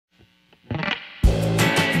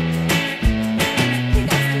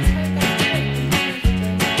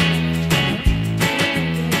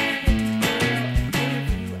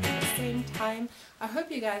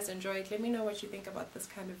guys enjoy it. Let me know what you think about this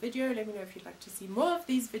kind of video. Let me know if you'd like to see more of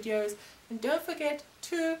these videos, and don't forget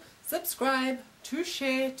to subscribe, to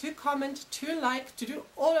share, to comment, to like, to do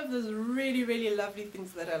all of those really lovely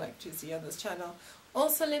things that I like to see on this channel.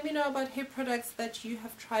 Also, let me know about hair products that you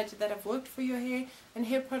have tried that have worked for your hair, and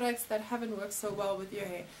hair products that haven't worked so well with your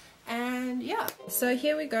hair. And yeah, so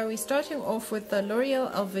here we go. We're starting off with the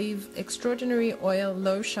L'Oreal Elvive Extraordinary Oil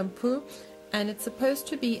Low Shampoo, and it's supposed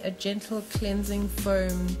to be a gentle cleansing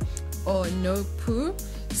foam or no poo.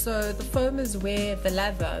 So the foam is where the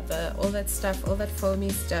lather, all that stuff, all that foamy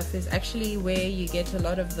stuff is actually where you get a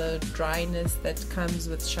lot of the dryness that comes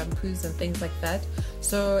with shampoos and things like that.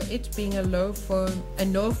 So it being a low foam, a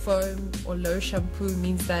no foam or low shampoo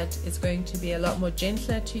means that it's going to be a lot more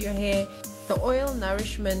gentler to your hair. The oil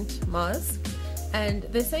Nourishment Masque, and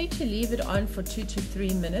they say to leave it on for 2 to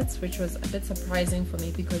 3 minutes, which was a bit surprising for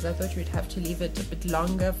me because I thought you'd have to leave it a bit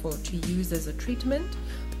longer to use as a treatment,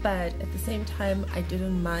 but at the same time I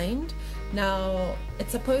didn't mind. Now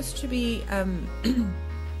it's supposed to be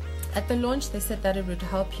at the launch they said that it would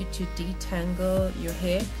help you to detangle your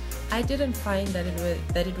hair. I didn't find that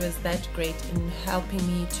it was that great in helping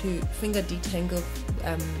me to finger detangle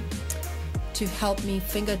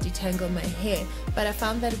my hair, but I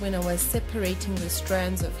found that when I was separating the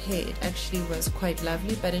strands of hair it actually was quite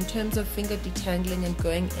lovely. But in terms of finger detangling and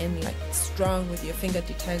going in like strong with your finger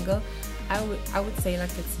detangle, I would say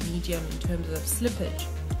like it's medium in terms of slippage.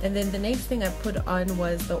 And then the next thing I put on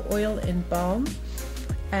was the Oil-in-Balm,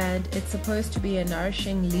 and it's supposed to be a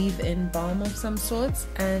nourishing leave-in balm of some sorts,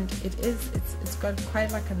 and it's got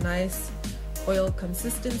quite like a nice oil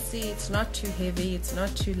consistency. It's not too heavy, it's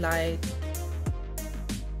not too light.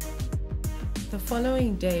 The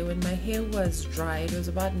following day when my hair was dry, it was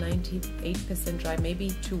about 98% dry,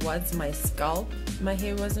 maybe towards my scalp my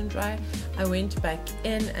hair wasn't dry, I went back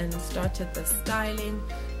in and started the styling.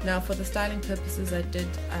 Now for the styling purposes I did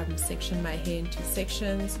section my hair into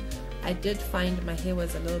sections. I did find my hair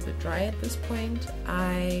was a little bit dry at this point.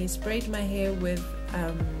 I sprayed my hair with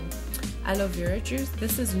aloe vera juice.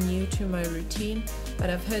 This is new to my routine, but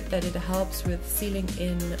I've heard that it helps with sealing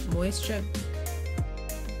in moisture.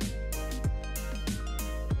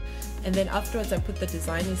 And then afterwards I put the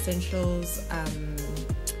Design Essentials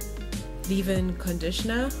leave-in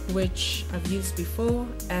conditioner, which I've used before,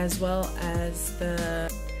 as well as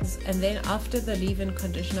and then after the leave-in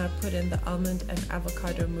conditioner I put in the Almond and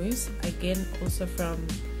Avocado Mousse, again also from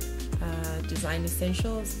Design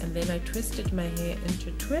Essentials, and then I twisted my hair into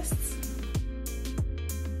twists.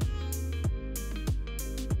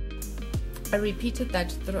 I repeated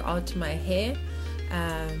that throughout my hair.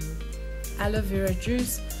 Aloe vera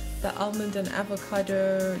juice, the Almond and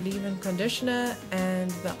Avocado leave-in conditioner,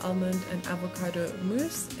 and the Almond and Avocado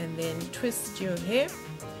Mousse, and then twist your hair.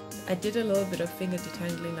 I did a little bit of finger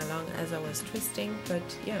detangling along as I was twisting, but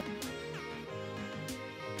yeah.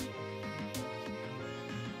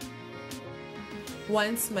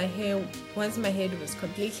 Once my head was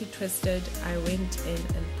completely twisted, I went in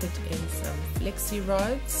and put in some Flexi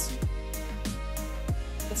rods.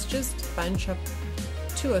 Let's just bunch up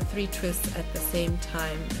 2 or 3 twists at the same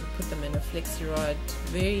time and put them in a Flexi rod.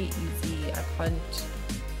 Very easy.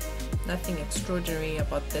 Nothing extraordinary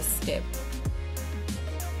about this step.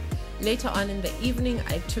 Later on in the evening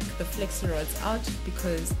I took the Flexi rods out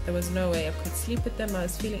because there was no way I could sleep with them. I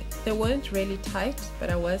was feeling, they weren't really tight, but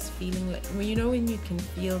I was feeling like, you know when you can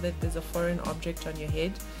feel that there's a foreign object on your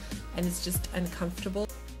head and it's just uncomfortable.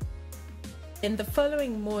 In the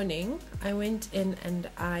following morning, I went in and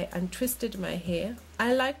I untwisted my hair.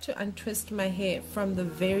 I like to untwist my hair from the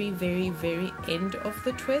very end of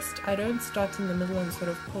the twist. I don't start in the middle and sort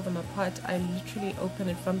of pull them apart. I literally open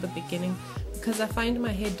it from the beginning because I find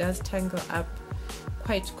my hair does tangle up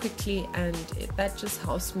quite quickly, and that just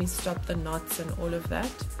helps me stop the knots and all of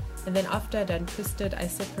that. And then after I'd untwisted, I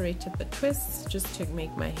separated the twists just to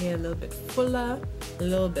make my hair a little bit fuller, a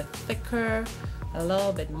little bit thicker, a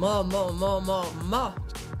little bit more.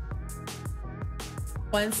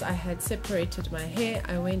 Once I had separated my hair,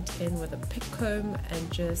 I went in with a pick comb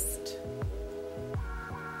and just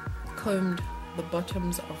combed the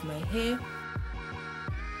bottoms of my hair.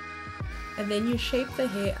 And then you shape the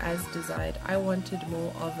hair as desired. I wanted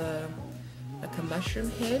more of like a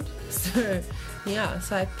mushroom head, so yeah,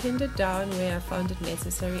 so I pinned it down where I found it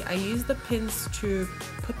necessary. I used the pins to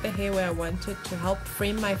put the hair where I wanted, to help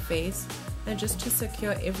frame my face and just to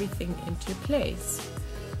secure everything into place.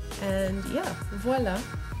 And yeah, voila,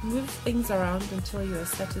 move things around until you are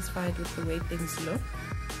satisfied with the way things look.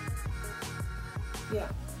 Yeah,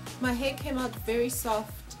 my hair came out very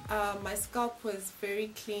soft. My scalp was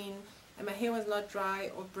very clean. and my hair was not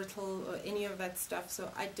dry or brittle or any of that stuff,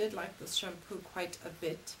 so I did like this shampoo quite a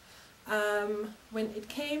bit. When it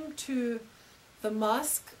came to the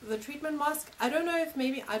mask, the treatment mask, I don't know if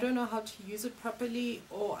maybe I don't know how to use it properly,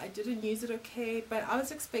 or I didn't use it okay, but I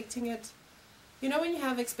was expecting it, you know when you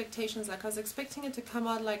have expectations, like I was expecting it to come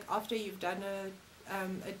out like after you've done a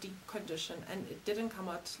deep condition, and it didn't come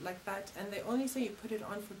out like that, and they only say you put it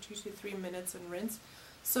on for 2 to 3 minutes and rinse,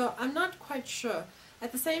 so I'm not quite sure.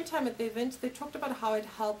 At the same time, at the event they talked about how it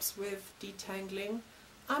helps with detangling.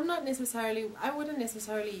 I wouldn't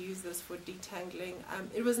necessarily use this for detangling.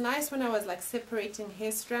 It was nice when I was like separating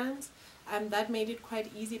hair strands, that made it quite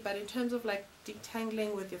easy, but in terms of like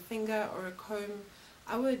detangling with your finger or a comb,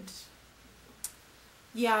 I would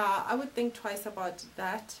think twice about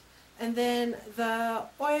that. And then the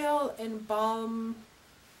Oil-in-Balm,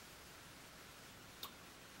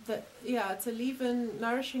 it's a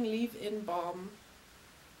nourishing leave-in balm.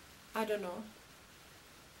 I don't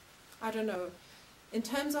know. In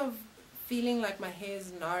terms of feeling like my hair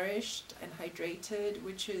is nourished and hydrated,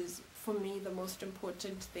 which is for me the most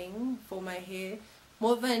important thing for my hair,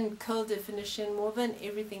 more than curl definition, more than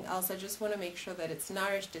everything else, I just want to make sure that it's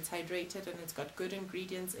nourished, it's hydrated, and it's got good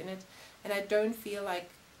ingredients in it. And I don't feel like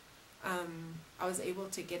I was able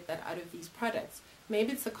to get that out of these products.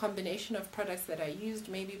 Maybe it's a combination of products that I used,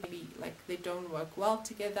 maybe like they don't work well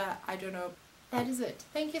together, I don't know. That is it.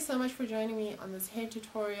 Thank you so much for joining me on this hair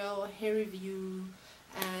tutorial, hair review,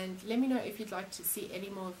 and let me know if you'd like to see any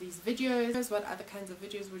more of these videos. What other kinds of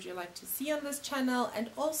videos would you like to see on this channel? And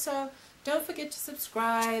also, don't forget to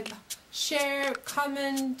subscribe, share,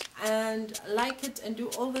 comment, and like it, and do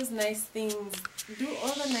all those nice things. Do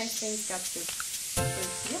all the nice things, Gabsters.